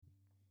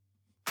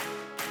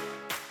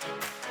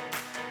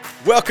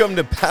Welcome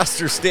to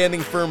Pastor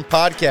Standing Firm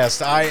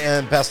Podcast. I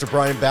am Pastor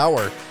Brian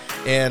Bauer,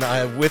 and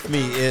with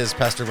me is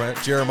Pastor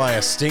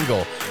Jeremiah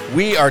Stingle.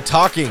 We are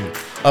talking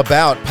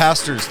about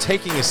pastors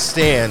taking a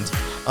stand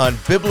on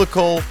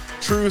biblical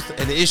truth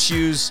and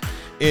issues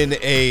in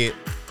a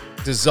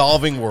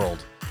dissolving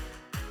world.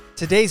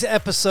 Today's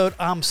episode,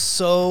 I'm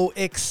so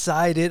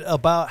excited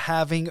about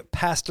having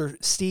Pastor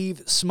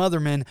Steve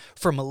Smothermon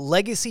from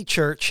Legacy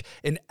Church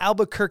in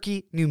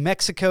Albuquerque, New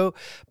Mexico.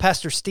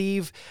 Pastor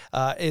Steve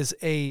is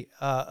a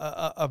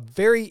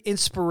very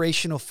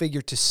inspirational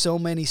figure to so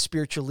many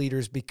spiritual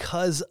leaders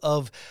because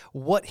of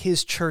what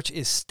his church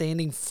is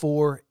standing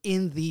for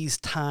in these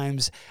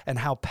times and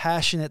how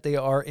passionate they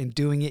are in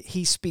doing it.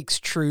 He speaks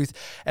truth,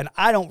 and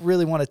I don't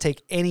really want to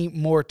take any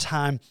more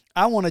time.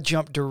 I want to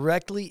jump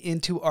directly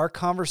into our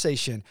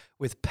conversation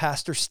with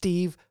Pastor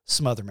Steve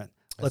Smothermon.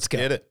 Let's go.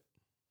 Get it.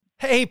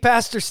 Hey,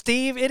 Pastor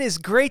Steve, it is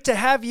great to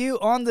have you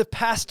on the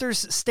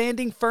Pastors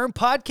Standing Firm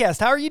podcast.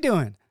 How are you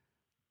doing?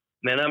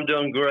 Man, I'm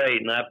doing great,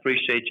 and I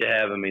appreciate you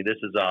having me. This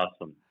is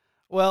awesome.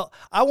 Well,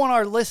 I want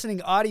our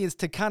listening audience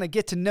to kind of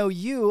get to know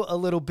you a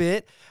little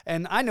bit,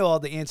 and I know all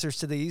the answers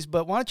to these,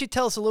 but why don't you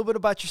tell us a little bit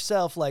about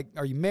yourself? Like,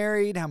 are you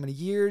married? How many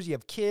years? You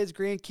have kids,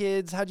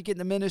 grandkids? How'd you get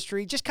into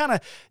ministry? Just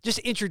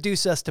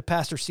introduce us to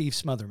Pastor Steve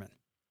Smothermon.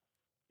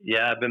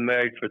 Yeah, I've been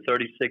married for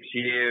 36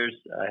 years.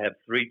 I have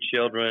 3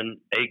 children,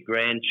 8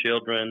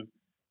 grandchildren,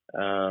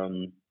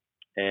 and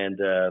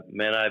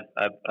man,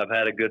 I've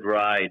had a good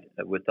ride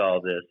with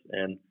all this,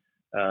 and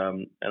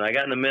I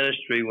got into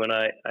ministry when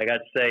I got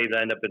saved.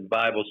 I ended up in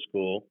Bible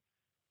school.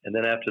 And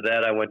then after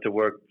that, I went to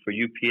work for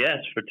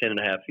UPS for 10 and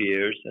a half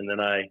years. And then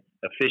I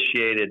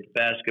officiated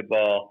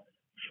basketball,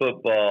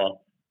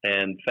 football,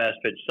 and fast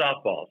pitch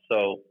softball.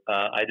 So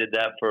I did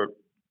that for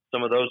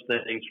some of those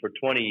things for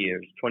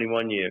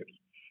 21 years.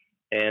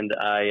 And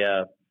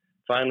I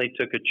finally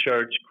took a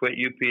church, quit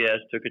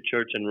UPS, took a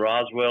church in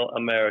Roswell,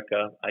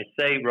 America. I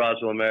say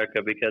Roswell,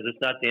 America, because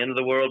it's not the end of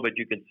the world, but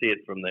you can see it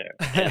from there.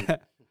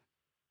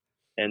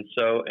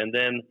 And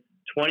then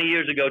 20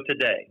 years ago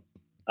today,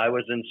 I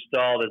was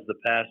installed as the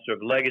pastor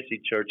of Legacy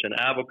Church in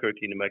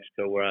Albuquerque, New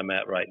Mexico, where I'm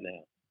at right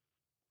now.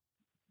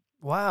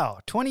 Wow,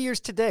 20 years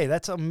today.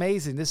 That's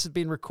amazing. This is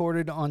being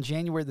recorded on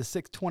January the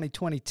 6th,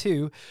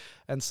 2022,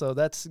 and so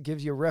that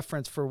gives you a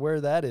reference for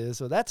where that is.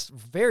 So that's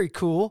very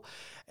cool.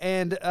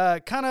 And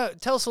kind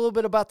of tell us a little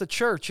bit about the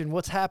church and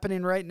what's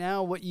happening right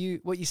now, what you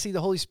see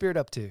the Holy Spirit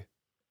up to.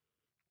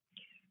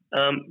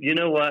 You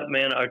know what,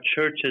 man? Our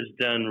church has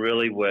done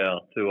really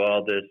well through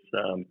all this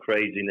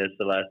craziness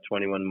the last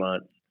 21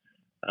 months.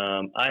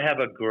 I have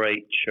a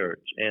great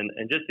church. And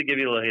just to give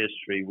you a little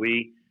history,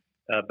 we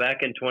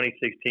back in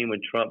 2016 when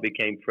Trump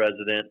became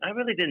president, I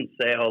really didn't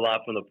say a whole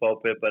lot from the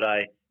pulpit, but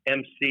I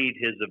emceed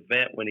his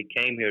event when he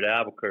came here to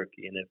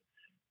Albuquerque. And if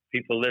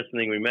people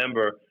listening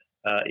remember,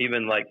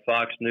 even like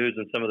Fox News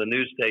and some of the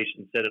news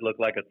stations said it looked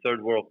like a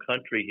third world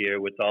country here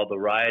with all the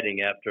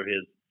rioting after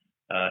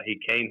he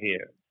came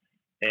here.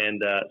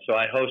 And so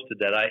I hosted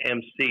that. I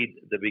emceed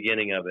the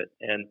beginning of it.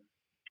 And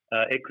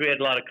it created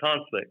a lot of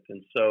conflict.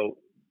 And so,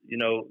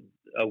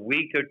 a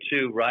week or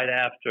two right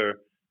after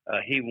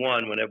he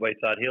won, when everybody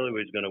thought Hillary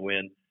was going to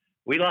win,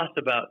 we lost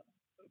about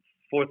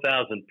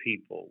 4,000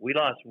 people. We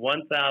lost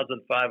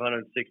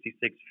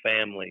 1,566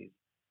 families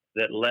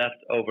that left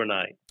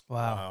overnight.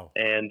 Wow.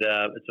 And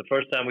it's the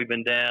first time we've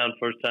been down,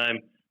 first time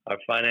our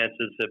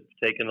finances have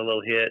taken a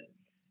little hit.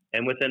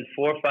 And within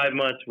 4 or 5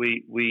 months,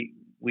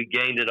 we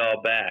gained it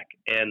all back.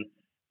 And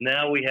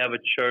now we have a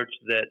church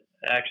that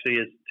actually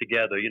is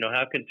together.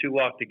 How can two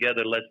walk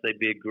together unless they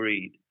be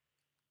agreed?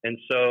 And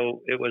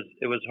so it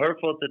was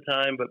hurtful at the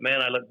time, but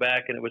man, I look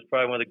back and it was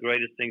probably one of the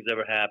greatest things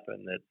ever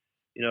happened. That,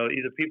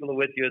 either people are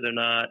with you or they're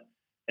not.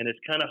 And it's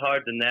kind of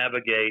hard to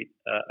navigate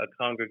a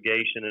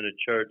congregation in a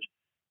church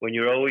when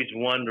you're always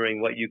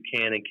wondering what you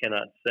can and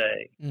cannot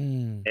say.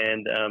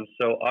 And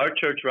so our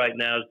church right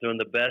now is doing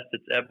the best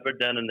it's ever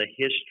done in the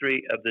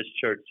history of this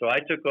church. So I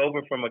took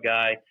over from a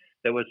guy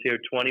that was here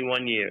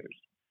 21 years,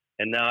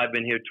 and now I've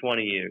been here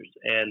 20 years.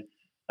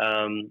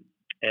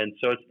 And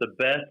so it's the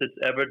best it's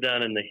ever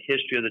done in the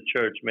history of the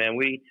church, man.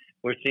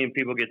 We're seeing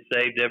people get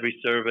saved every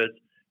service.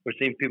 We're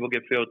seeing people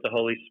get filled with the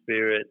Holy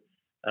Spirit.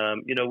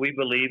 We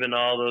believe in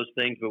all those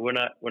things, but we're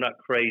not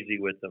crazy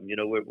with them.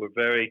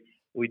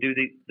 We do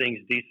these things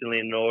decently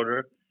in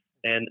order,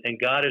 and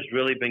God has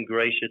really been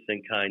gracious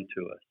and kind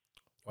to us.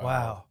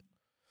 Wow.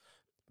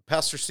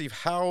 Pastor Steve,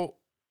 how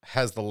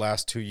has the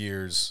last 2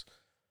 years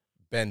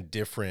been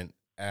different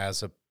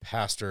as a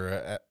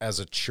pastor, as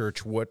a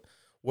church? What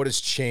has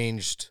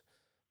changed,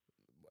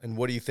 and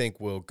what do you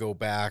think will go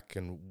back,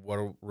 and what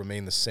will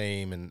remain the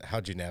same, and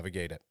how'd you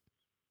navigate it?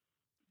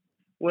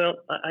 Well,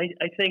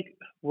 I think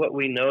what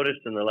we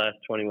noticed in the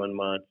last 21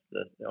 months,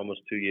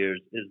 almost 2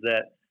 years, is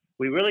that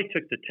we really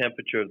took the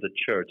temperature of the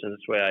church, and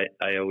this way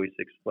I always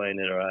explain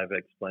it, or I've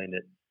explained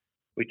it.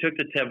 We took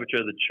the temperature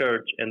of the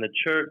church, and the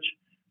church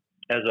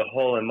as a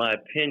whole, in my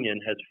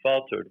opinion, has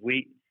faltered.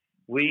 We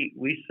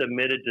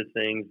submitted to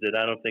things that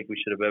I don't think we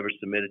should have ever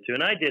submitted to,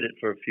 and I did it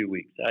for a few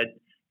weeks.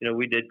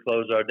 we did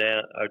close our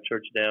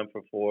church down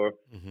for 4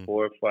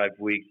 or 5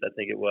 weeks, I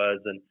think it was,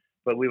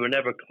 but we were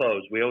never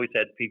closed. We always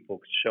had people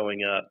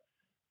showing up.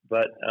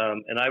 But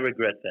and I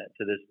regret that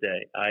to this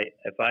day.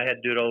 If I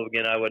had to do it all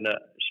again, I would not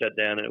shut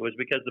down, and it was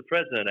because the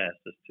president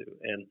asked us to.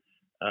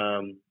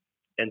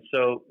 And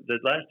so the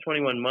last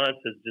 21 months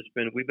has just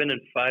we've been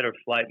in fight or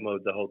flight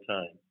mode the whole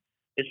time.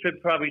 It's been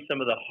probably some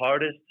of the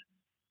hardest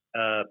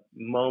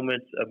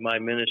moments of my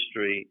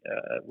ministry,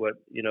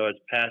 as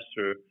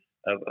pastor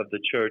of the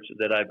church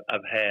that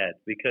I've had,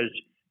 because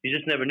you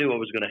just never knew what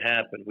was going to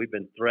happen. We've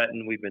been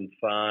threatened, we've been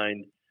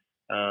fined.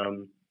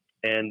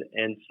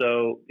 And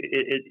so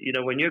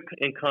when you're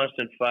in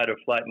constant fight or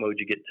flight mode,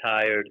 you get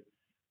tired.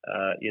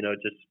 It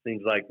just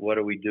seems like, what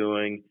are we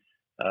doing?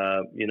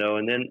 And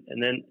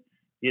then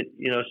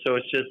so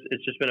it's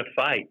just been a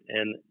fight.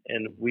 And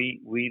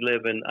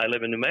I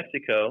live in New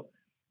Mexico,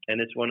 and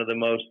it's one of the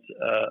most.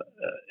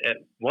 At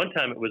one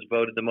time, it was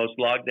voted the most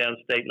locked down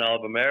state in all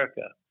of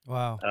America.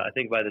 Wow! I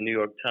think by the New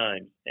York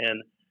Times,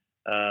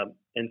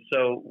 and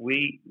so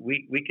we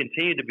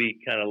continue to be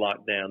kind of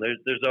locked down.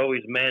 There's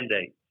always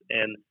mandates.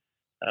 And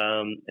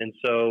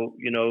so,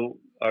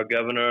 our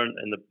governor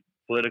and the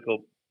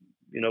political,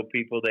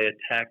 people, they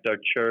attacked our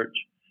church.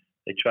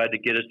 They tried to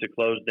get us to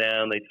close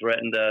down. They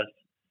threatened us.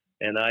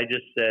 And I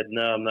just said,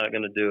 no, I'm not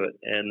going to do it.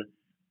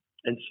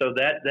 And so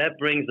that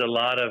brings a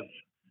lot of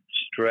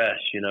stress,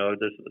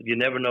 you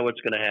never know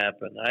what's going to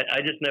happen.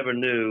 I just never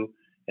knew.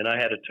 And I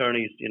had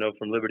attorneys,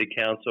 from Liberty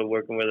Counsel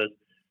working with us.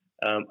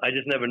 I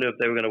just never knew if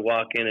they were going to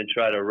walk in and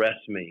try to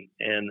arrest me.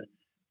 And,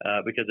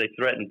 because they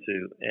threatened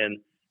to.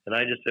 And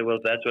I just said, well,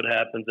 if that's what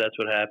happens, that's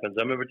what happens.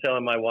 I remember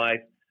telling my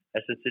wife, I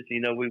said, Sissy,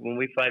 when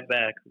we fight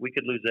back, we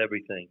could lose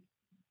everything.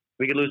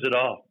 We could lose it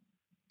all.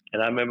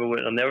 And I remember,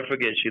 I'll never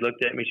forget, she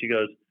looked at me, she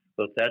goes,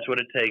 well, if that's what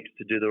it takes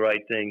to do the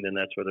right thing, then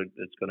that's what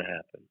it's going to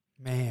happen.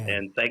 Man.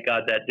 And thank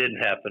God that didn't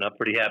happen. I'm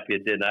pretty happy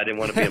it didn't. I didn't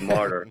want to be a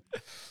martyr.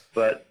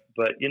 But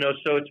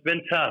so it's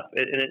been tough.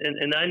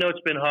 And I know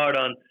it's been hard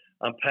on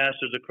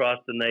pastors across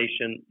the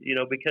nation,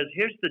 because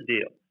here's the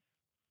deal.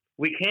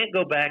 We can't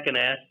go back and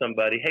ask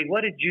somebody, hey,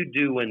 what did you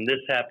do when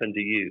this happened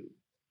to you?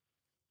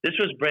 This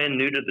was brand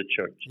new to the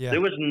church. Yeah. There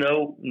was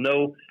no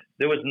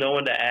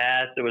one to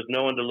ask. There was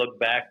no one to look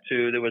back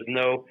to. There was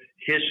no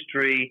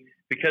history,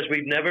 because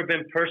we've never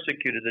been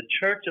persecuted. The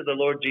Church of the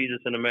Lord Jesus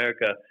in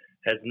America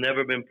has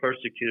never been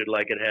persecuted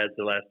like it has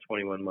the last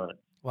 21 months.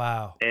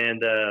 Wow.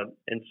 And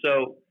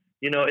so,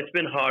 it's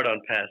been hard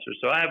on pastors.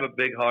 So I have a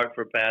big heart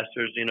for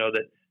pastors,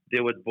 that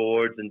deal with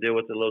boards and deal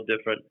with a little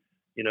different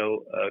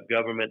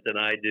government than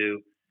I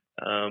do.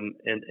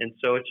 And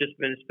so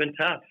it's been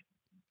tough.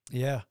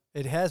 Yeah,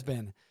 it has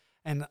been.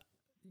 And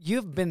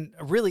you've been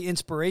really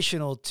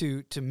inspirational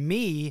to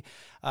me.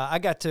 I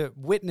got to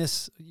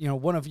witness,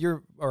 one of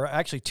your, or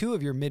actually two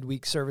of your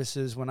midweek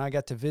services when I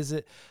got to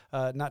visit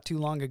not too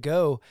long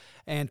ago,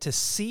 and to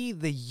see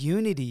the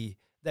unity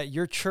that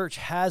your church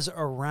has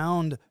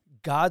around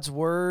God's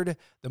word,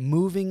 the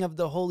moving of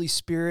the Holy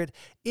Spirit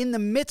in the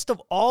midst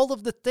of all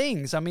of the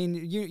things. I mean,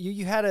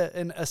 you had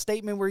a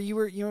statement where you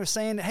were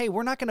saying, hey,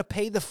 we're not going to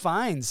pay the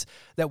fines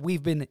that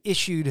we've been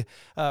issued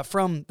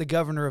from the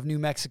governor of New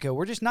Mexico.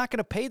 We're just not going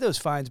to pay those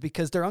fines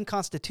because they're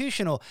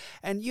unconstitutional.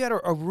 And you had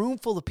a room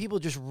full of people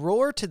just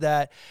roar to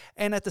that.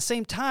 And at the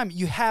same time,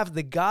 you have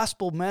the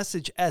gospel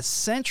message as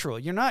central.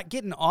 You're not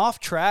getting off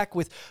track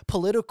with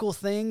political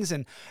things.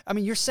 And I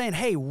mean, you're saying,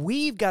 hey,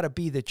 we've got to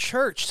be the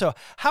church. So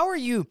how are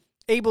you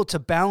able to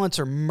balance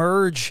or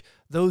merge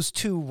those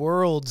two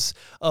worlds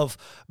of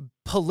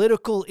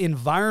political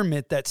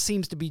environment that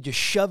seems to be just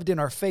shoved in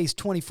our face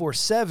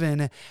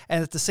 24/7,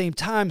 and at the same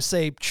time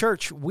say,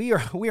 church, we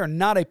are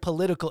not a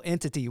political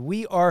entity.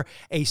 We are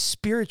a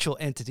spiritual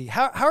entity.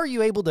 How are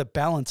you able to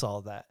balance all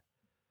of that?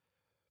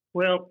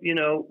 Well,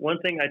 one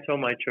thing I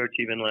told my church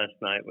even last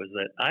night was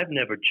that I've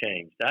never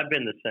changed. I've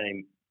been the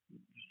same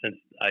since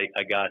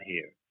I got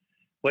here.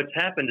 What's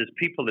happened is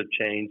people have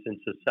changed and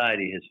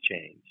society has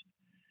changed.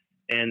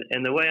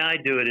 And the way I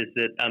do it is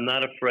that I'm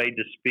not afraid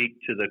to speak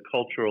to the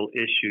cultural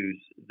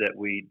issues that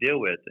we deal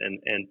with.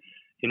 And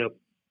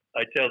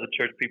I tell the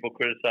church, people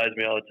criticize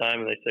me all the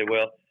time, and they say,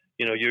 well,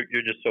 you're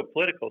just so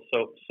political.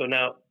 So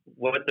now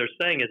what they're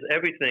saying is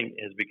everything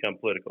has become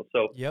political.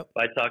 So Yep.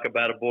 If I talk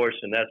about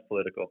abortion, that's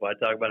political. If I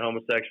talk about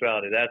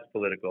homosexuality, that's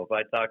political. If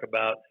I talk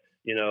about,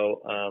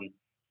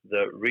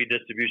 the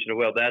redistribution of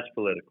wealth, that's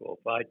political.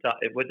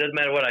 It doesn't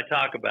matter what I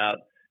talk about,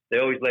 they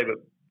always label it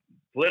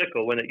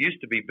political when it used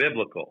to be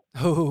biblical.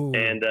 Oh.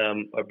 And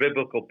or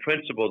biblical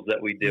principles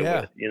that we deal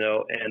with,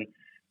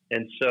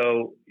 and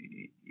so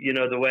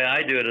the way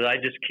I do it is I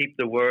just keep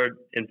the word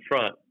in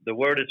front. The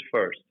word is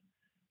first.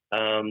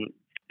 And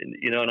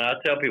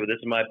I'll tell people this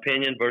is my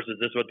opinion versus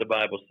this is what the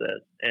Bible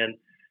says. And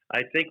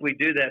I think we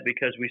do that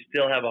because we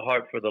still have a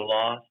heart for the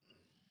lost.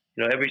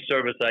 Every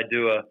service I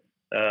do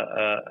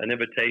an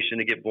invitation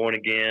to get born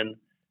again,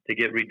 to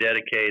get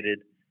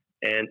rededicated.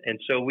 And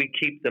so we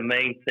keep the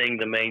main thing,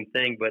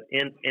 but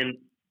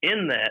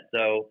in that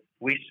though,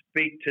 we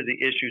speak to the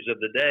issues of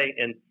the day,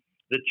 and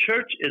the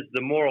church is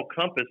the moral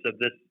compass of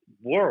this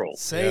world.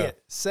 Say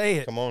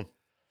it. Come on.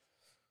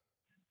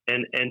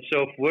 And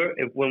so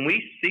when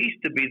we cease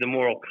to be the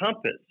moral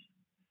compass,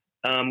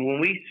 when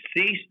we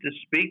cease to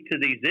speak to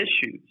these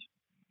issues,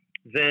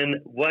 then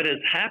what has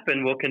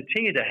happened will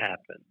continue to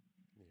happen.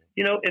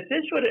 You know, if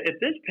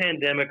this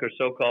pandemic or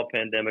so-called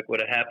pandemic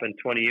would have happened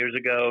 20 years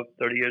ago,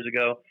 30 years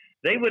ago,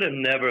 they would have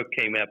never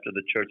came after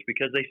the church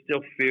because they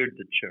still feared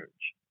the church.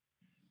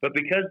 But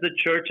because the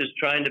church is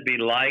trying to be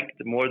liked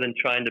more than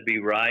trying to be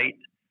right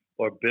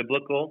or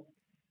biblical,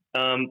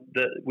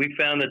 we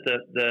found that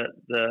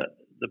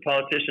the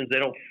politicians, they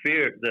don't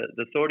fear,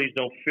 the authorities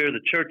don't fear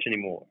the church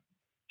anymore.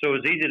 So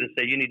it was easy to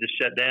say, you need to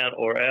shut down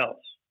or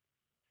else.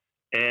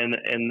 And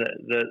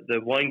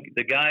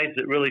the guys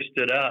that really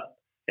stood up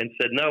and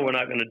said, no, we're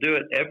not going to do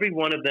it, every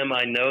one of them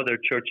I know, their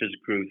churches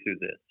grew through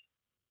this.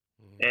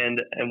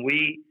 And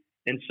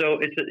so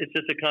it's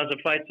just a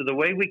constant fight. So the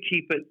way we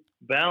keep it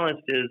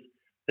balanced is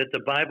that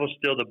the Bible's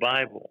still the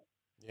Bible.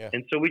 Yeah.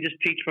 And so we just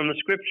teach from the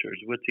scriptures.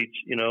 We'll teach,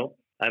 you know,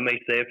 I may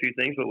say a few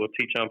things, but we'll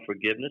teach on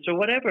forgiveness or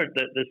whatever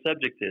the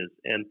subject is.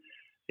 And,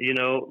 you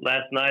know,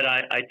 last night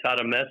I taught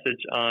a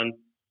message on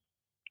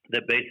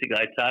that basically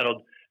I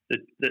titled,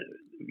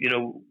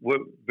 we're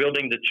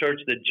building the church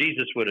that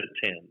Jesus would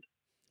attend.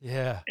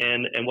 Yeah.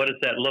 And what does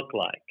that look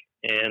like?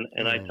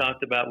 And I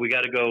talked about we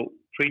got to go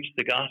preach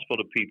the gospel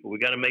to people. We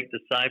got to make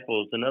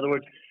disciples. In other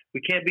words,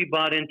 we can't be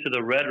bought into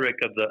the rhetoric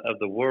of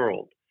the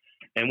world.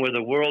 And where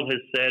the world has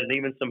said, and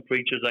even some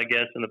preachers, I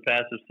guess, in the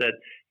past have said,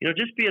 you know,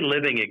 just be a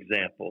living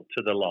example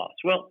to the lost.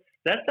 Well,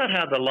 that's not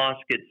how the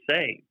lost get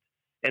saved.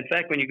 In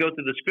fact, when you go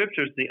through the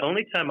scriptures, the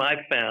only time I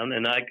found,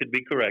 and I could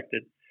be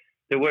corrected,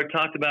 that where it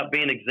talked about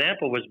being an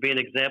example was being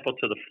an example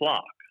to the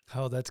flock.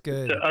 Oh, that's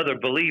good. To other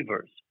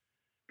believers.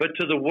 But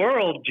to the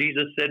world,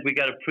 Jesus said we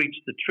got to preach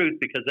the truth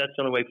because that's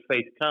the only way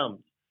faith comes.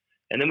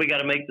 And then we got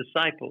to make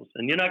disciples.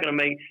 And you're not going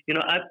to make, you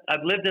know,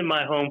 I've lived in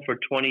my home for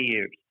 20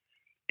 years.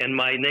 And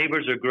my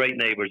neighbors are great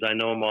neighbors. I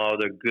know them all.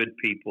 They're good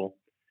people.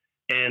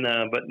 And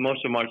but most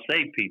of them aren't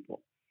saved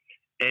people.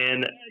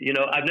 And, you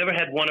know, I've never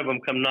had one of them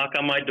come knock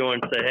on my door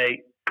and say,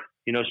 hey,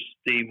 you know,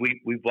 Steve,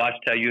 we've watched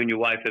how you and your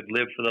wife have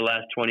lived for the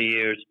last 20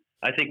 years.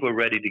 I think we're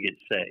ready to get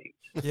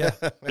saved.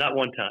 Yeah. Not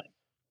one time.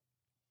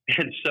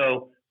 And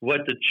so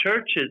what the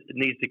church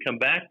needs to come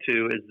back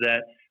to is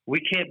that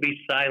we can't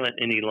be silent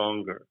any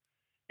longer.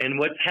 And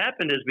what's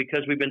happened is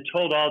because we've been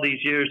told all these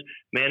years,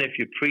 man, if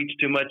you preach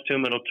too much to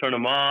them, it'll turn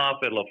them off,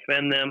 it'll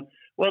offend them.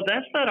 Well,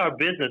 that's not our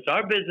business.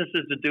 Our business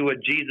is to do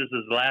what Jesus'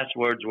 last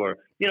words were.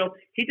 You know,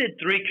 he did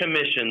 3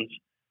 commissions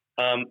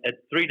at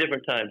 3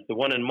 different times. The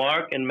one in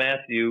Mark and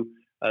Matthew.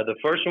 The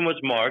first one was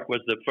Mark,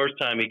 was the first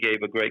time he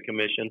gave a great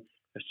commission.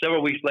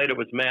 Several weeks later it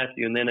was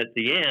Matthew. And then at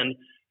the end,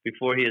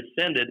 before he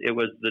ascended, it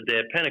was the day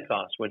of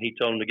Pentecost when he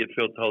told them to get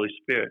filled with the Holy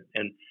Spirit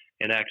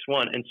in Acts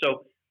 1. And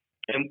so,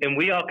 and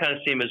we all kind of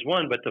see him as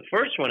one, but the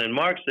first one in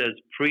Mark says,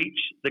 preach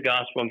the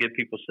gospel and get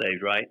people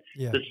saved, right?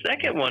 Yeah. The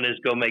second one is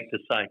go make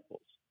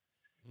disciples.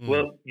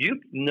 Well,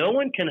 no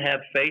one can have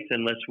faith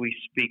unless we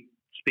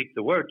speak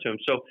the word to them.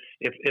 So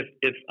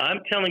if I'm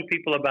telling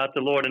people about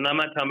the Lord, and I'm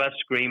not talking about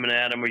screaming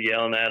at them or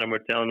yelling at them or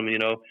telling them, you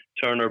know,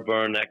 turn or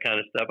burn, that kind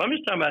of stuff. I'm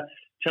just talking about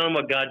telling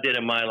them what God did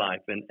in my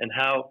life and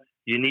how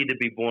you need to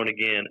be born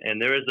again.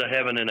 And there is a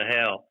heaven and a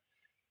hell.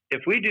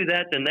 If we do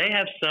that, then they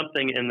have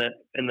something in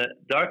the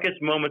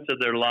darkest moments of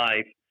their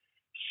life,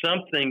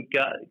 something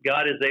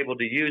God is able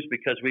to use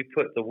because we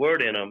put the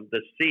word in them,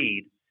 the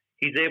seed.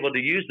 He's able to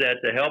use that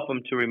to help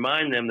them, to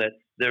remind them that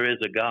there is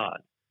a God.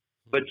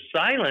 But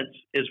silence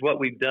is what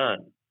we've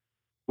done.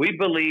 We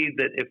believe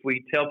that if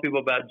we tell people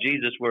about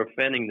Jesus, we're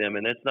offending them,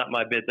 and that's not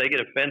my bit. They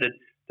get offended.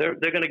 They're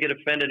going to get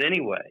offended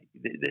anyway.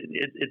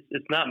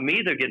 It's not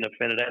me they're getting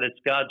offended at. It's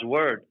God's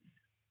word.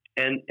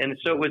 And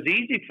so it was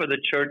easy for the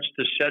church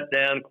to shut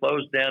down,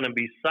 close down, and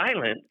be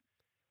silent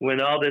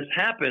when all this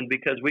happened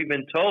because we've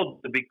been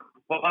told to be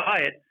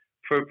quiet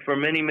for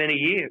many, many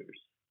years.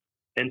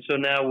 And so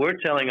now we're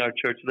telling our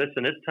church,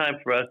 listen, it's time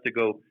for us to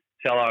go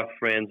tell our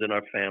friends and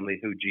our family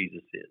who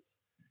Jesus is.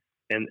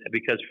 And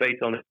because faith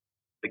only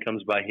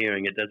comes by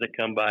hearing, it doesn't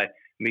come by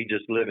me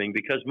just living.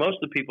 Because most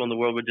of the people in the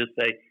world would just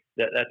say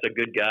that that's a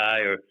good guy,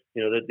 or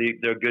you know that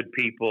they're good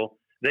people.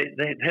 They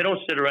don't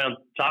sit around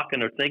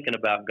talking or thinking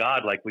about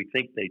God like we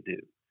think they do.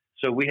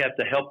 So we have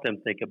to help them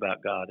think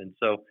about God, and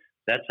so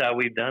that's how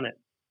we've done it.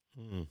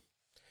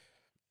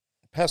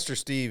 Pastor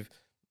Steve,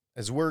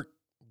 as we're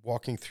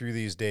walking through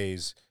these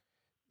days,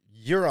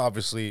 you're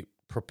obviously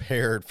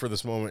prepared for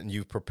this moment, and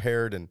you've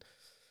prepared, and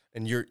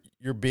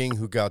you're being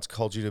who God's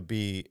called you to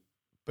be,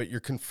 but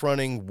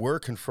we're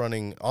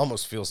confronting,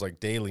 almost feels like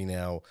daily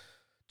now,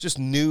 just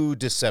new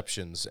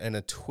deceptions and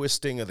a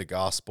twisting of the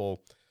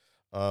gospel,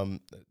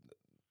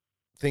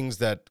 things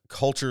that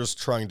culture's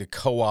trying to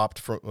co-opt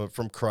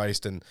from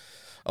Christ, and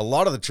a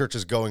lot of the church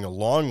is going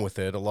along with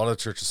it. A lot of the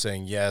church is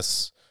saying,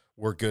 yes,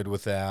 we're good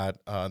with that,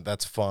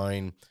 that's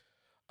fine.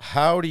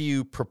 How do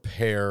you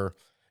prepare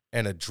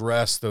and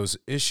address those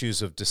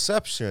issues of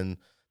deception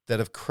that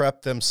have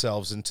crept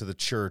themselves into the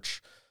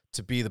church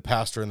to be the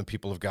pastor and the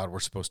people of God we're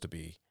supposed to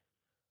be?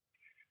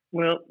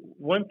 Well,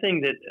 one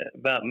thing that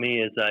about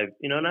me is I've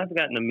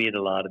gotten to meet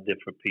a lot of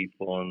different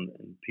people and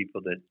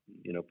people that,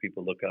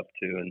 people look up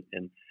to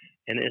and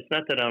it's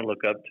not that I don't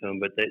look up to them,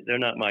 but they're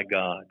not my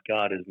God.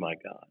 God is my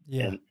God.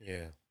 Yeah.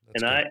 Yeah,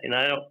 that's And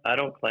good. I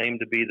don't claim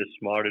to be the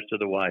smartest or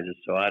the wisest,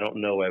 so I don't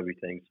know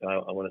everything. So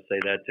I want to say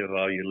that to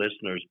all your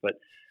listeners, but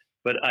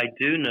I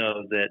do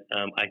know that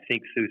I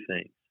think through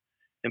things.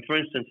 And for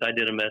instance, I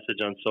did a message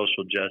on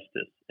social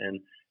justice, and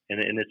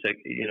it's a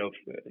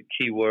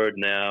key word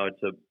now.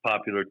 It's a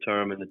popular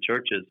term in the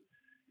churches,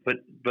 but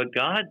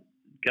God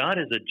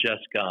is a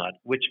just God,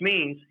 which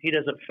means He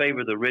doesn't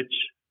favor the rich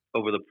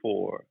over the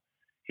poor.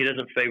 He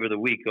doesn't favor the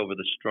weak over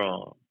the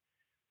strong.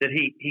 That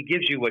He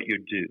gives you what you're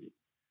due.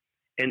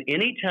 And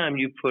anytime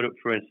you put it,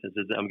 for instance,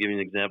 as I'm giving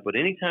an example, but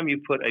anytime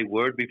you put a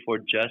word before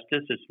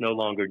justice, it's no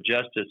longer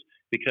justice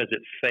because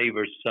it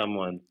favors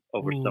someone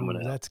over someone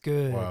else. That's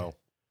good. Wow.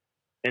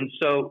 And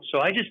so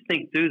I just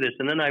think through this,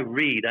 and then I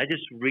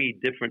just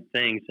read different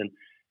things, and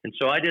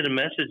so I did a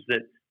message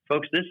that,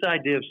 folks, this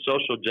idea of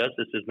social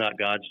justice is not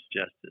God's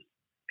justice,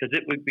 because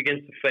it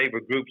begins to favor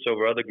groups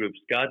over other groups.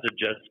 God's a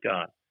just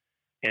God,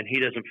 and He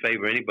doesn't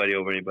favor anybody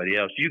over anybody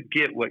else. You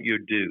get what you're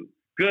due,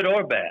 good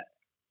or bad.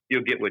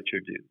 You'll get what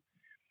you're due.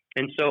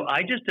 And so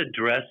I just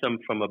address them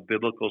from a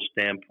biblical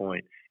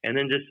standpoint, and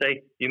then just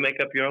say, you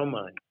make up your own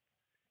mind.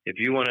 If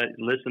you want to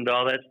listen to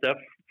all that stuff,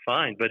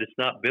 fine, but it's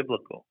not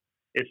biblical.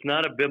 It's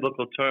not a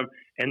biblical term.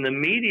 And the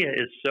media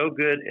is so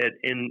good at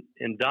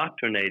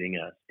indoctrinating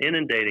us,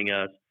 inundating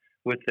us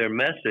with their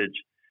message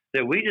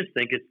that we just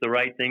think it's the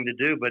right thing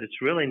to do, but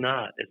it's really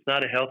not. It's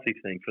not a healthy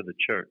thing for the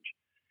church.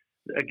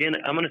 Again,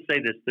 I'm going to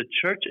say this. The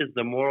church is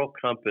the moral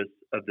compass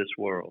of this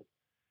world.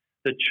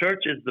 The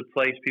church is the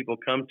place people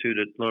come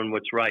to learn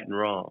what's right and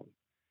wrong.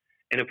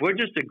 And if we're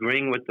just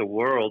agreeing with the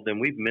world, then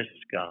we've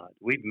missed God.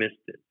 We've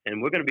missed it.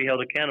 And we're going to be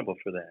held accountable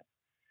for that.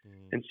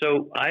 And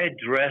so I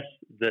address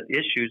the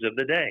issues of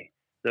the day,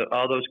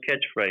 all those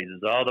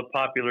catchphrases, all the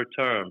popular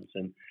terms,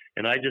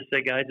 and I just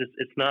say, guys,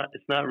 it's not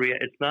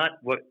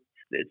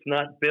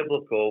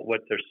biblical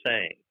what they're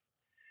saying,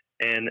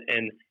 and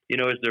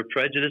is there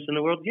prejudice in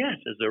the world? Yes.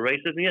 Is there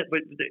racism? Yes,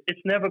 but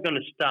it's never going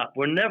to stop.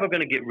 We're never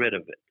going to get rid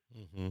of it.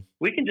 Mm-hmm.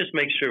 We can just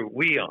make sure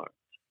we aren't,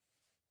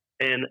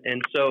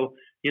 and so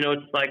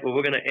it's like, well,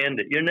 we're going to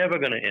end it. You're never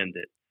going to end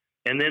it,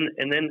 and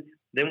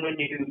then when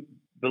you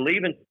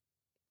believe in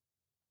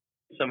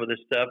some of this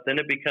stuff, then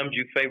it becomes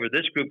you favor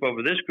this group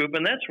over this group,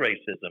 and that's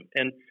racism.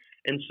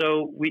 And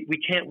so we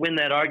can't win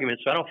that argument,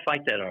 so I don't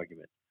fight that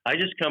argument. I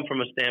just come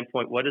from a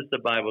standpoint, what does the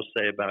Bible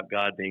say about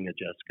God being a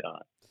just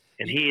God?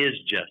 And He is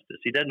justice.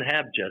 He doesn't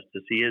have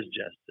justice. He is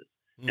justice.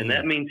 And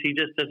that means He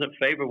just doesn't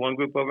favor one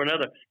group over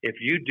another. If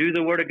you do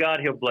the Word of God,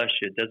 He'll bless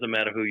you. It doesn't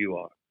matter who you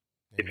are.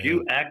 Amen. If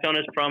you act on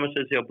His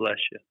promises, He'll bless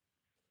you.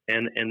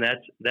 And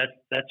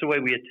that's the way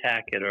we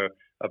attack it or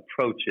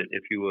approach it,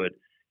 if you would.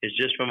 It's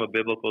just from a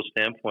biblical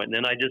standpoint. And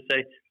then I just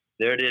say,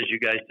 there it is. You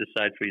guys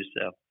decide for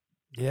yourself.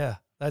 Yeah,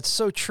 that's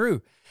so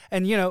true.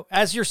 And,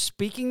 as you're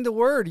speaking the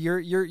word,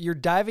 you're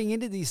diving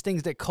into these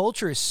things that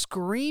culture is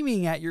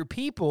screaming at your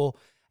people.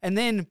 And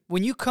then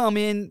when you come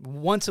in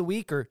once a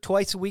week or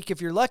twice a week,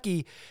 if you're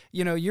lucky,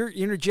 you're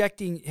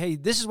interjecting, hey,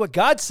 this is what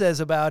God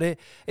says about it.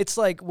 It's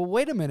like, well,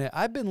 wait a minute.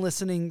 I've been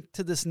listening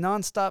to this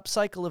nonstop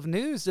cycle of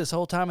news this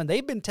whole time, and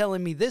they've been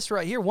telling me this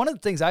right here. One of the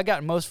things I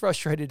got most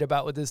frustrated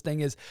about with this thing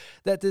is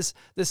that this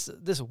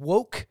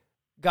woke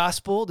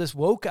gospel, this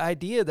woke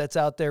idea that's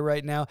out there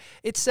right now,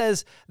 it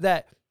says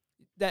that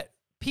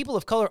people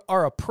of color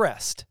are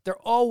oppressed. They're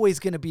always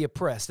going to be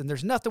oppressed, and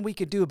there's nothing we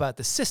could do about it.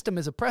 The system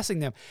is oppressing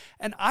them.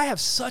 And I have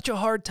such a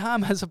hard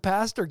time as a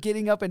pastor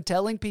getting up and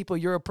telling people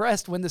you're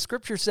oppressed when the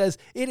scripture says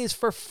it is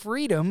for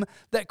freedom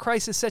that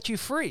Christ has set you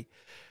free.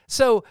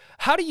 So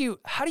how do you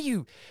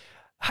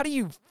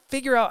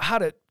figure out how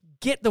to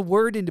get the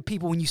word into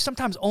people when you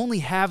sometimes only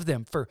have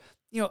them for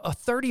a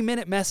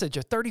 30-minute message,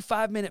 a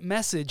 35-minute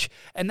message,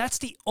 and that's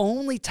the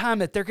only time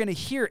that they're going to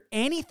hear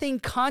anything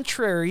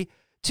contrary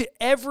to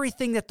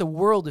everything that the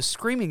world is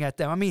screaming at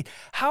them? I mean,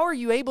 how are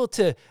you able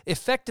to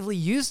effectively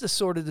use the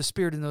sword of the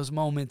Spirit in those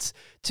moments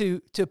to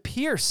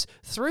pierce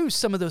through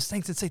some of those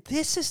things and say,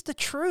 this is the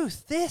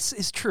truth, this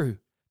is true?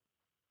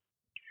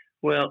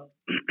 Well,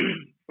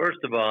 first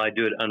of all, I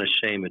do it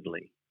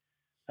unashamedly.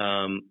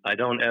 I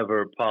don't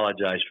ever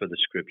apologize for the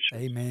scripture.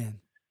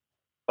 Amen.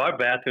 If our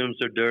bathrooms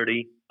are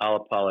dirty, I'll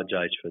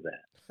apologize for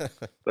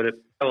that. But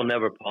I will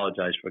never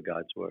apologize for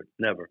God's word.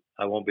 Never.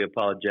 I won't be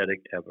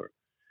apologetic ever.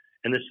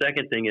 And the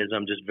second thing is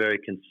I'm just very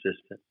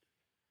consistent.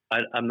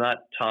 I'm not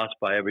tossed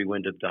by every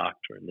wind of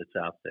doctrine that's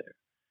out there.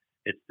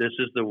 This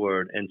is the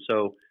word. And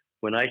so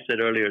when I said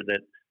earlier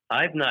that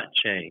I've not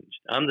changed,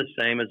 I'm the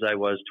same as I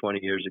was 20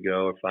 years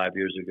ago or 5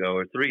 years ago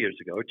or 3 years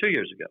ago or 2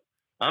 years ago.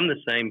 I'm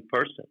the same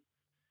person.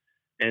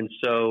 And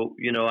so,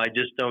 I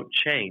just don't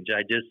change.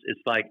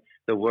 It's like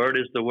the word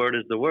is the word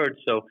is the word.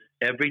 So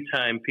every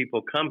time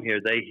people come here,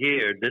 they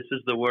hear this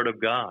is the word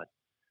of God.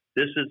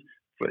 This is,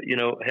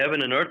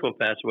 heaven and earth will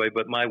pass away,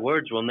 but my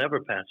words will never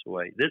pass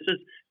away. This is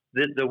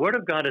the word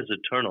of God is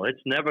eternal.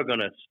 It's never going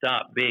to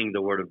stop being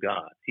the word of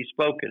God. He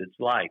spoke it. It's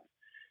life.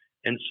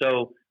 And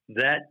so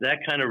that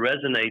kind of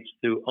resonates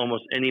through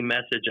almost any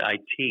message I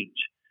teach.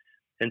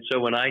 And so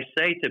when I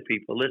say to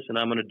people, listen,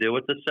 I'm going to deal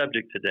with the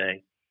subject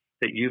today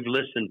that you've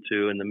listened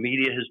to and the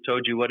media has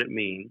told you what it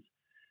means.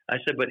 I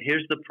said, but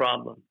here's the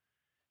problem.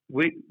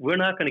 We're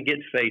not going to get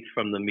faith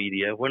from the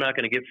media. We're not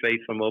going to get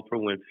faith from Oprah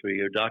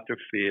Winfrey or Dr.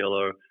 Phil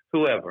or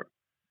whoever.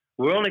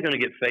 We're only going to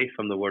get faith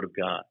from the Word of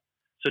God.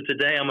 So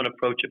today I'm going to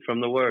approach it from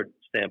the Word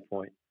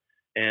standpoint.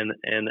 And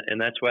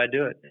that's why I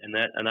do it.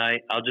 And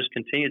I'll just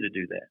continue to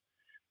do that.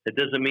 It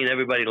doesn't mean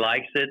everybody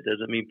likes it.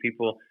 Doesn't mean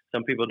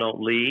some people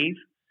don't leave.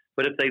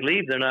 But if they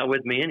leave, they're not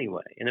with me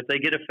anyway. And if they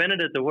get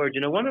offended at the Word,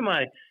 one of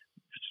my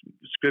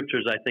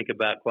scriptures I think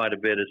about quite a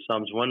bit is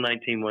Psalms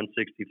 119,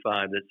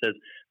 165 that says,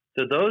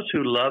 to those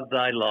who love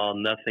thy law,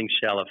 nothing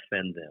shall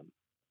offend them.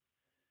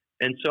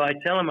 And so I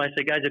tell them, I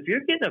say, guys, if you're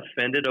getting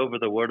offended over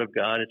the Word of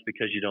God, it's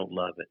because you don't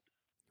love it.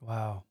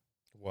 Wow.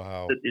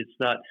 It's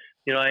not,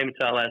 I even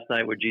taught last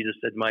night where Jesus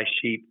said, my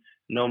sheep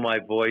know my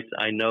voice.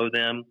 I know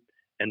them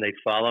and they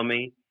follow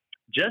me.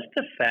 Just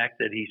the fact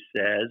that he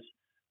says,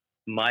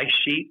 my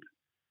sheep,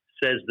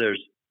 says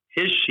there's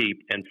his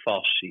sheep and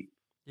false sheep.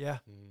 Yeah.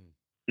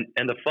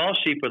 And the false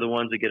sheep are the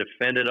ones that get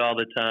offended all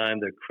the time.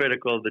 They're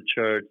critical of the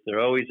church. They're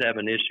always have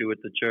an issue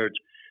with the church.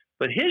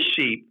 But his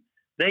sheep,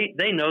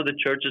 they know the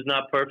church is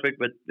not perfect,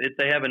 but if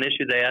they have an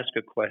issue, they ask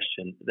a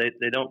question.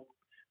 They're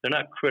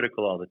not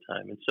critical all the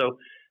time. And so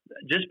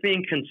just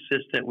being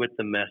consistent with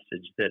the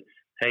message that,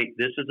 hey,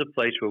 this is a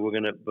place where we're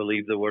going to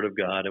believe the Word of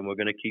God and we're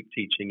going to keep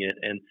teaching it.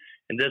 And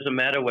it doesn't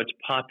matter what's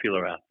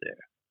popular out there.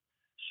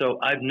 So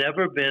I've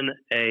never been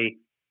a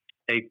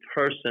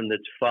person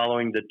that's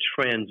following the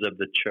trends of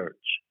the church.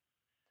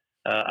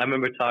 I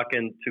remember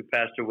talking to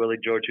Pastor Willie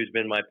George, who's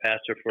been my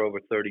pastor for over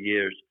 30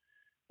 years.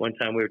 One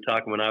time we were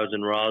talking when I was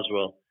in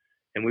Roswell,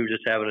 and we were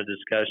just having a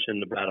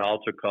discussion about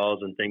altar calls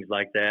and things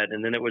like that.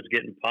 And then it was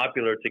getting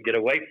popular to get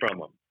away from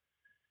them.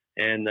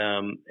 And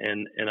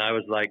I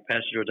was like,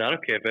 Pastor George, I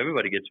don't care if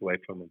everybody gets away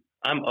from them.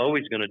 I'm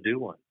always going to do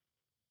one,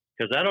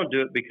 because I don't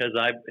do it because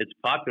it's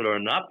popular or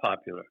not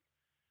popular.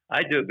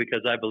 I do it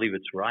because I believe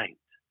it's right.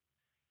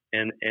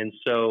 And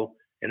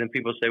then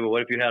people say, well,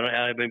 what if you haven't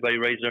had anybody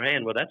raise their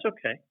hand? Well, that's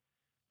okay.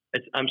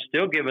 I'm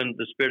still giving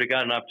the Spirit of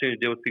God an opportunity to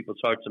deal with people's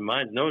hearts and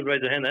minds. No one's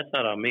raised their hand. That's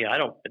not on me.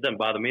 It doesn't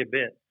bother me a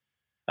bit.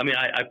 I mean,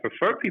 I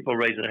prefer people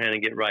raising their hand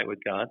and get right with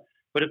God.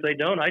 But if they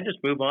don't, I just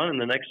move on. In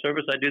the next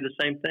service, I do the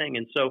same thing.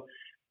 And so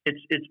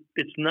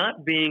it's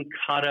not being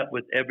caught up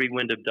with every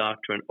wind of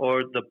doctrine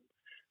or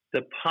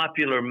the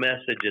popular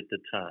message at the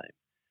time.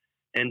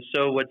 And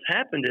so what's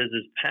happened is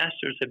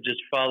pastors have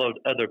just followed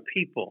other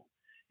people.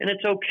 And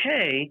it's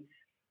okay.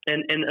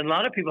 And a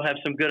lot of people have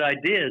some good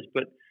ideas,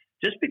 but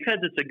just because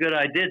it's a good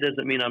idea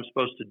doesn't mean I'm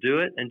supposed to do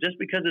it. And just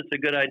because it's a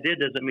good idea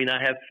doesn't mean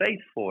I have faith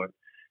for it.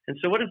 And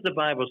so what does the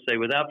Bible say?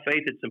 Without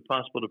faith, it's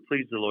impossible to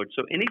please the Lord.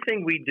 So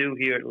anything we do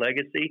here at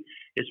Legacy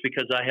is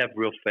because I have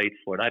real faith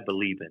for it. I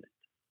believe in it.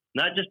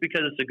 Not just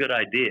because it's a good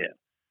idea,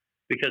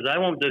 because I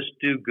won't just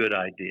do good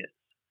ideas.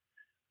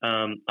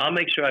 I'll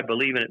make sure I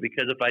believe in it,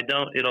 because if I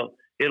don't,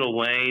 it'll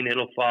wane,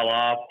 it'll fall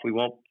off. We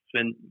won't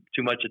spend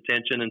too much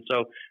attention. And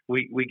so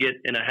we get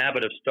in a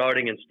habit of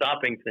starting and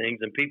stopping things,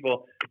 and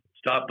people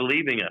stop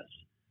believing us.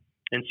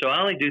 And so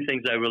I only do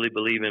things I really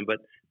believe in. But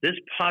this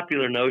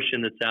popular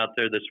notion that's out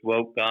there, this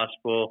woke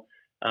gospel,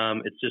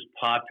 it's just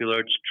popular,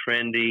 it's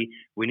trendy.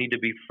 We need to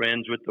be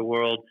friends with the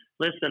world.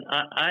 Listen,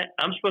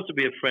 I'm supposed to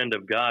be a friend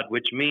of God,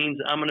 which means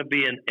I'm going to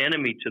be an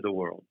enemy to the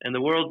world. And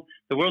the world's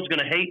going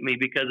to hate me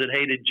because it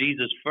hated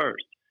Jesus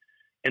first.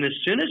 And as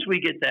soon as we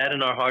get that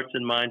in our hearts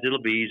and minds,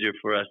 it'll be easier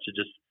for us to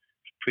just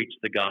preach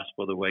the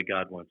gospel the way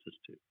God wants us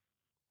to.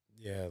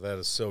 Yeah, that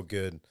is so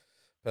good,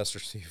 Pastor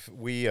Steve.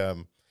 We,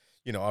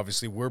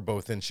 obviously we're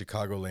both in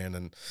Chicagoland,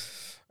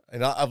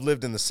 and I've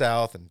lived in the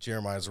South, and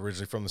Jeremiah's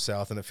originally from the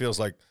South, and it feels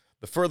like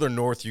the further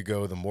north you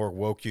go, the more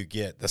woke you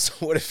get. That's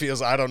what it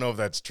feels. I don't know if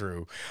that's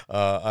true.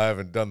 I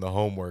haven't done the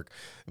homework.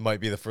 It might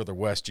be the further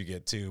west you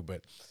get too,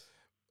 but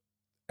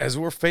as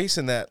we're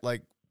facing that,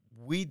 like,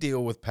 we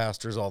deal with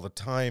pastors all the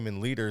time and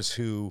leaders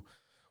who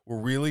we're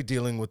really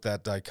dealing with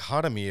that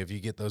dichotomy. If you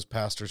get those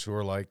pastors who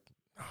are like,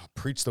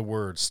 preach the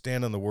word,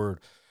 stand on the word.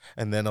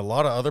 And then a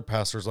lot of other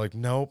pastors like,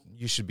 nope,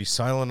 you should be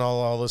silent on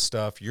all this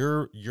stuff.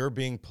 You're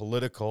being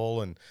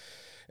political. And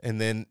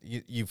then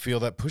you feel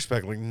that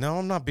pushback, like, no,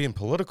 I'm not being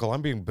political.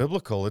 I'm being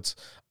biblical.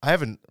 I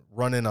haven't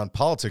run in on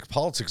politics.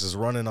 Politics is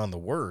running on the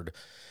word.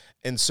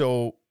 And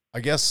so I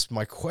guess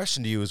my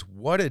question to you is,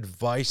 what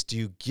advice do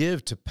you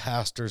give to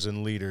pastors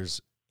and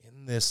leaders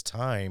in this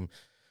time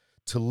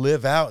to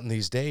live out in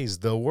these days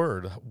the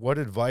word? What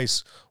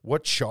advice,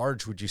 what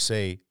charge would you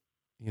say,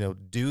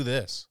 do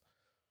this?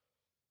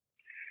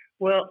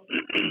 Well,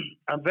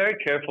 I'm very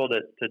careful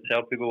to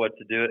tell people what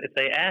to do. If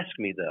they ask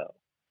me, though,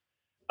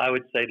 I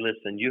would say,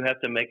 listen, you have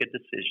to make a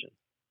decision.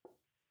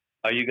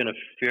 Are you going to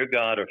fear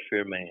God or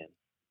fear man?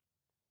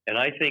 And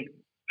I think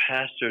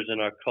pastors in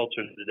our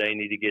culture today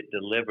need to get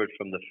delivered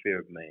from the fear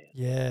of man.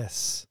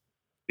 Yes.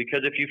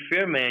 Because if you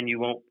fear man, you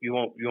won't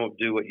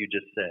do what you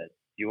just said.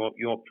 You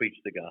won't preach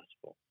the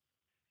gospel.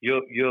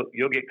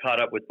 you'll get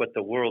caught up with what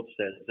the world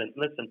says. And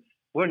listen,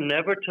 we're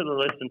never to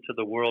listen to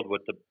the world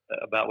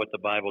about what the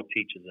Bible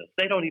teaches us.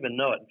 They don't even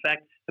know it. In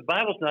fact, the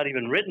Bible's not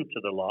even written to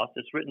the lost;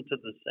 it's written to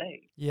the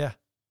saved. Yeah.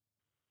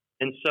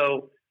 And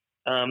so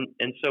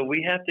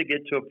we have to get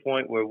to a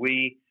point where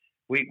we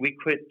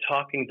quit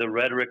talking the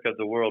rhetoric of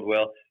the world.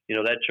 Well,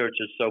 that church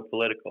is so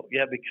political.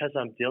 Yeah, because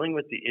I'm dealing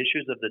with the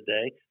issues of the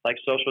day, like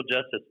social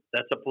justice.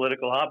 That's a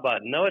political hot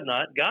button. No, it's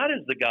not. God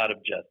is the God of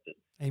justice.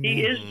 Amen.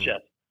 He is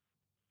just.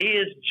 He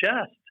is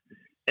just.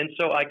 And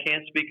so I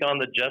can't speak on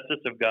the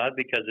justice of God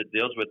because it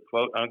deals with,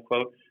 quote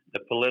unquote, the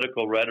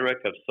political rhetoric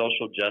of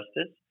social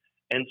justice.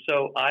 And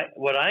so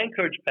what I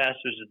encourage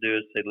pastors to do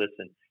is say,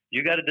 listen,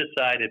 you got to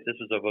decide if this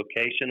is a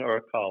vocation or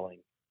a calling.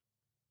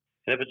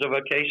 And if it's a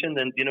vocation,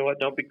 then you know what?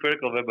 Don't be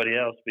critical of everybody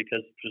else,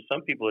 because for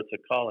some people it's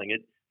a calling.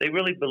 They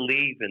really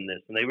believe in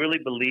this, and they really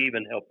believe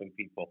in helping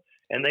people,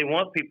 and they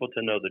want people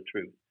to know the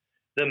truth.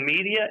 The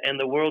media and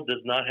the world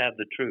does not have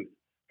the truth.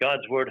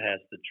 God's word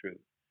has the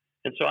truth.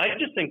 And so I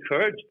just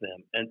encourage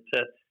them and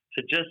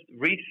to just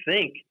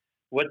rethink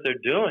what they're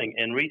doing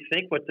and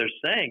rethink what they're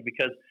saying,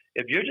 because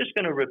if you're just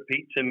going to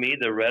repeat to me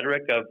the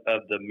rhetoric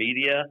of the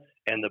media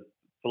and the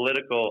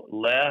political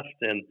left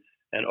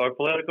or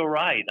political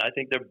right, I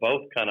think they're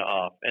both kind of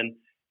off. And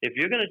if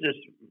you're going to just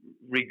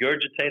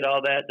regurgitate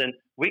all that, then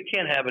we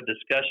can't have a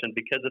discussion,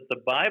 because if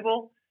the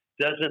Bible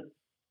doesn't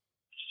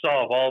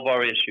solve all of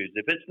our issues,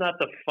 if it's not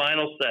the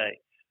final say,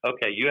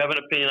 okay, you have an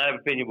opinion, I have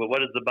an opinion, but what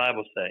does the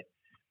Bible say?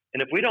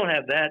 And if we don't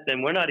have that,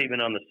 then we're not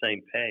even on the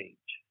same page.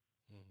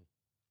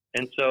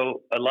 And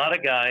so a lot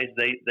of guys,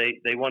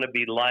 they want to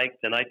be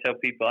liked, and I tell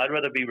people, I'd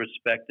rather be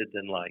respected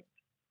than liked.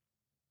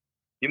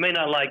 You may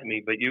not like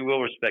me, but you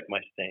will respect my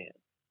stand.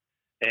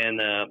 And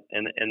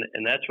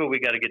that's where we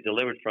got to get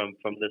delivered from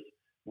this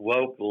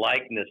woke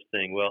likeness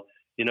thing. Well,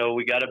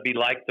 we got to be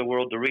like the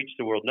world to reach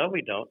the world. No,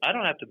 we don't. I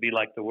don't have to be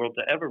like the world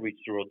to ever reach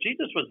the world.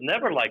 Jesus was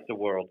never like the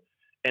world,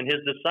 and his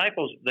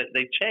disciples,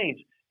 they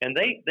changed, and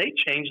they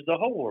changed the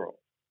whole world.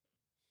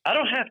 I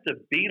don't have to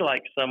be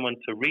like someone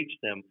to reach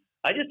them.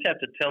 I just have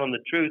to tell them the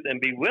truth and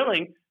be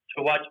willing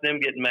to watch them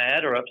get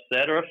mad or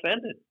upset or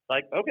offended.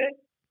 Like, okay,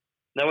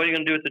 now what are you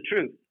going to do with the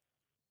truth?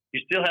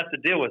 You still have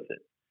to deal with it.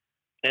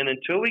 And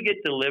until we get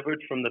delivered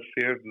from the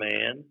fear of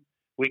man,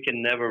 we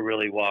can never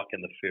really walk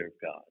in the fear of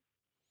God.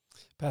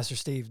 Pastor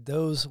Steve,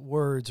 those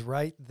words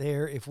right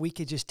there, if we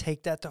could just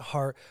take that to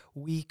heart,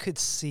 we could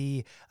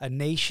see a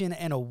nation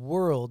and a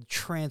world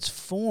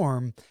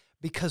transform,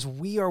 because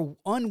we are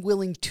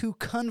unwilling to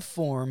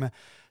conform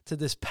to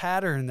this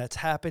pattern that's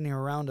happening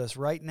around us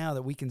right now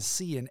that we can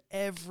see in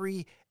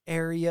every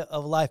area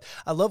of life.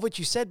 I love what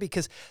you said,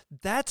 because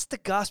that's the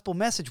gospel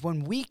message.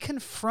 When we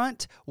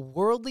confront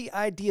worldly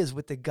ideas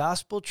with the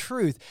gospel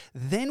truth,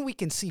 then we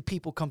can see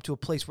people come to a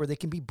place where they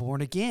can be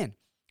born again,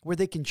 where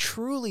they can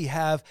truly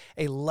have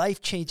a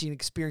life-changing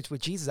experience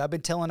with Jesus. I've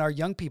been telling our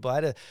young people, I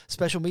had a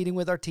special meeting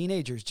with our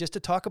teenagers just to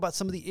talk about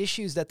some of the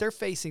issues that they're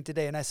facing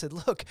today. And I said,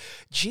 look,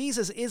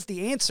 Jesus is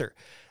the answer.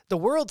 The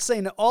world's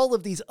saying that all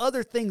of these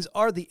other things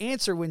are the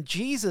answer when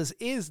Jesus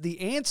is the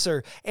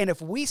answer. And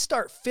if we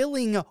start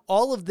filling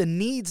all of the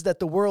needs that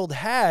the world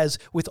has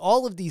with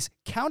all of these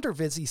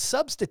counterfeits, these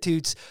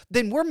substitutes,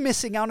 then we're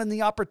missing out on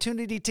the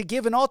opportunity to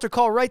give an altar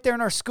call right there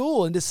in our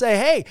school and to say,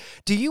 hey,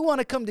 do you want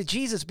to come to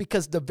Jesus?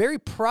 Because the very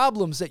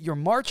problems that you're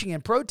marching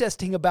and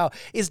protesting about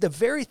is the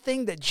very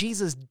thing that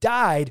Jesus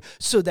died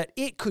so that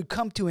it could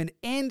come to an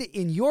end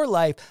in your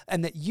life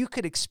and that you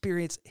could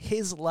experience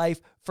his life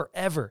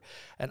forever.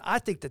 And I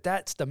think that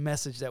that's the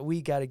message that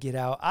we got to get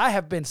out. I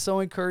have been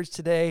so encouraged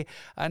today.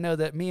 I know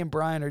that me and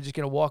Brian are just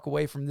going to walk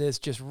away from this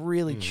just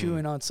really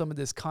chewing on some of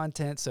this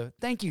content. So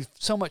thank you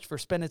so much for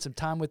spending some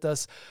time with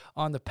us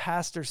on the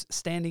Pastor's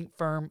Standing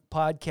Firm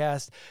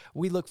podcast.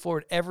 We look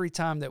forward every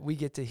time that we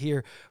get to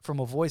hear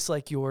from a voice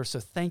like yours. So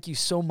thank you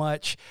so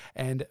much.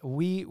 And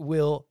we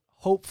will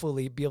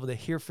hopefully be able to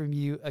hear from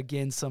you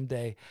again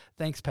someday.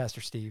 Thanks,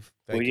 Pastor Steve.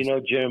 Well,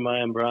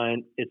 Jeremiah and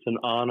Brian, it's an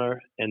honor.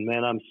 And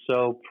man, I'm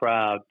so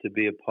proud to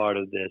be a part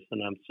of this.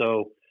 And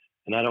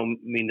I don't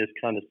mean this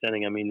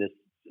condescending, I mean this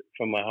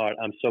from my heart.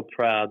 I'm so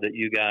proud that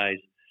you guys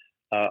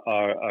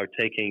are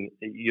taking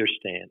your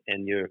stand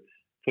and you're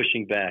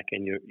pushing back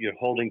and you're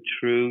holding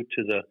true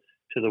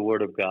to the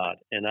word of God.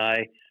 And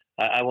I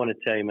want to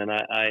tell you, man,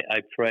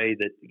 I pray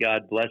that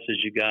God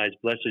blesses you guys,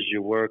 blesses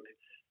your work,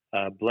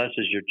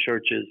 blesses your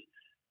churches.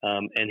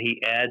 And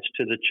he adds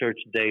to the church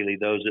daily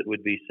those that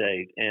would be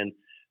saved, and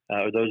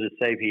or those that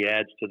save, he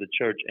adds to the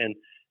church.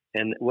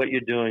 And what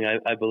you're doing,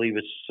 I believe,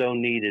 is so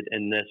needed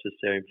and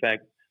necessary. In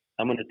fact,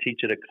 I'm going to teach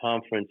at a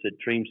conference at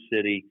Dream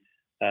City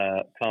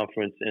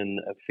conference in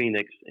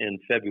Phoenix in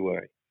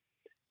February,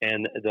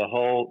 and the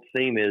whole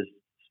theme is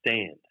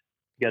stand.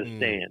 You got to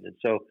stand. And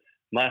so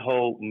my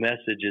whole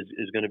message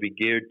is going to be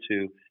geared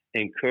to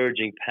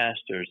encouraging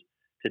pastors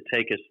to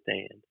take a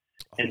stand.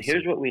 Awesome. And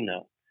here's what we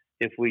know.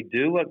 If we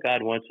do what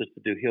God wants us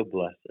to do, he'll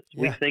bless us.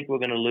 Yeah. We think we're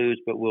going to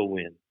lose, but we'll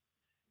win.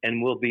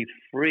 And we'll be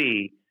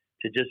free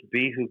to just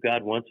be who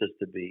God wants us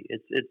to be.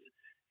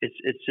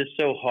 It's just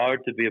so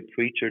hard to be a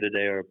preacher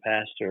today or a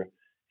pastor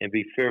and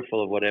be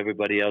fearful of what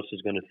everybody else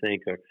is going to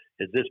think, or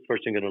is this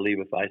person going to leave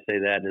if I say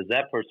that, and is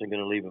that person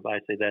going to leave if I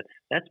say that?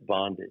 That's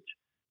bondage.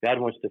 God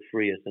wants to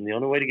free us, and the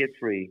only way to get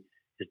free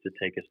is to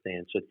take a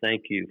stand. So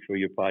thank you for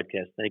your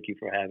podcast. Thank you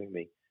for having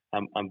me.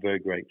 I'm very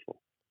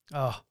grateful.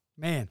 Oh,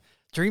 man.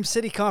 Dream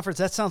City Conference,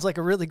 that sounds like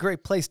a really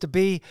great place to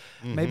be.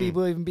 Mm-hmm. Maybe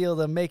we'll even be able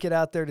to make it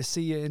out there to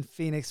see you in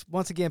Phoenix.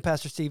 Once again,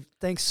 Pastor Steve,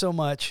 thanks so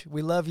much.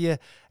 We love you.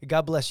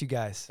 God bless you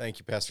guys. Thank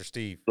you, Pastor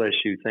Steve. Bless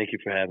you. Thank you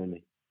for having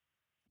me.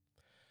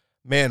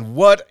 Man,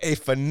 what a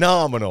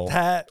phenomenal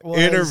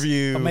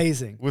interview.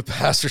 Amazing. With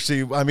Pastor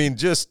Steve. I mean,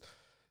 just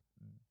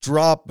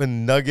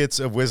dropping nuggets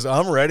of wisdom.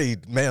 I'm ready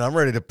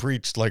to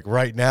preach like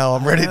right now.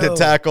 I'm ready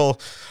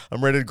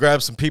to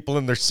grab some people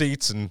in their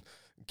seats and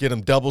get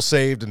them double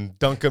saved and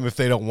dunk them if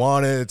they don't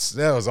want it.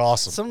 That was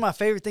awesome. Some of my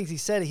favorite things he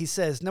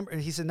said,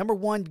 number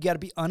one, you got to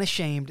be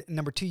unashamed. And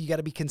number two, you got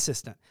to be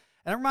consistent.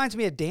 And it reminds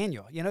me of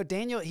Daniel. You know,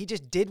 Daniel, he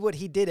just did what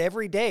he did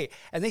every day.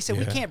 And they said,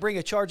 we can't bring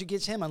a charge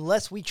against him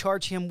unless we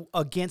charge him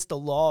against the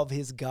law of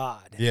his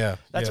God. Yeah.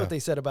 That's what they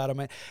said about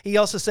him. And he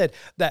also said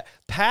that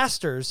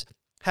pastors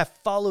have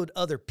followed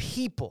other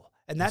people.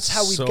 And that's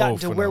how we've gotten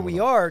to where we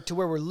are, to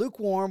where we're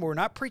lukewarm, we're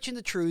not preaching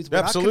the truth,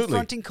 we're not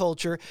confronting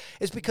culture.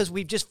 It's because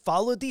we've just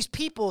followed these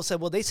people, said,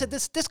 well, they said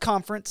this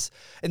conference,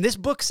 and this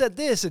book said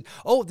this, and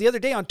the other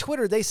day on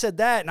Twitter they said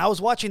that, and I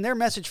was watching their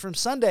message from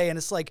Sunday, and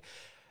it's like,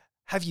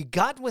 have you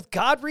gotten with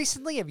God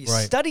recently? Have you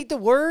studied the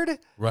Word?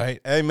 Right.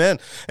 Amen.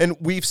 And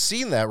we've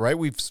seen that, right?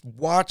 We've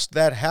watched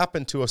that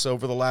happen to us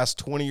over the last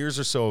 20 years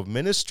or so of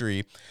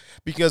ministry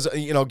because,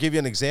 I'll give you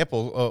an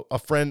example.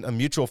 A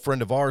mutual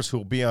friend of ours who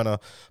will be on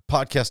a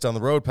podcast down the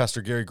road,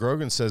 Pastor Gary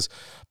Grogan, says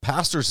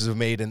pastors have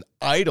made an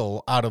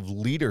idol out of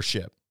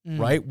leadership,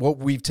 right? What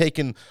we've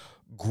taken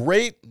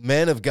great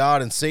men of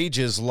God and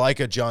sages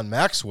like a John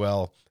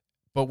Maxwell,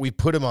 but we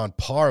put him on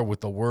par with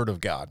the Word of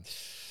God.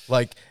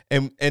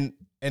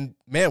 And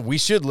man, we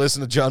should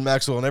listen to John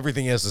Maxwell and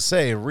everything he has to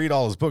say and read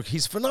all his books.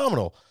 He's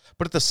phenomenal.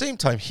 But at the same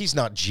time, he's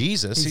not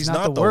Jesus. He's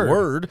not the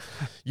Word.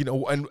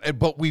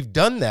 But we've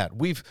done that.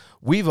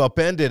 We've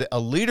upended a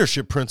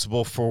leadership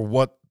principle for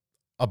what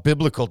a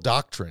biblical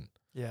doctrine.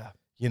 Yeah.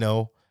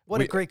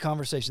 What a great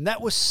conversation. That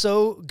was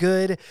so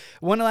good.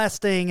 One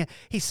last thing.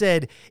 He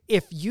said,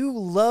 if you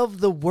love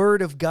the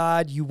Word of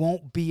God, you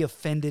won't be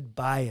offended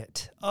by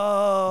it.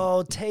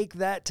 Oh, take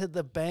that to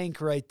the bank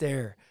right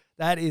there.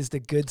 That is the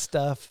good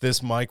stuff. If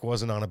this mic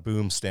wasn't on a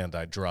boom stand,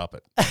 I'd drop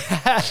it.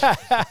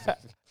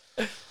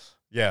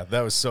 Yeah,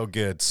 that was so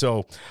good.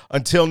 So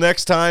until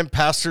next time,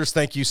 pastors,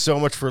 thank you so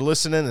much for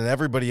listening, and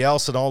everybody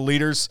else and all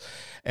leaders.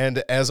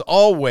 And as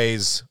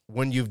always,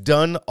 when you've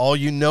done all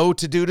you know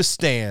to do to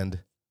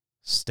stand,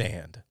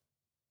 stand.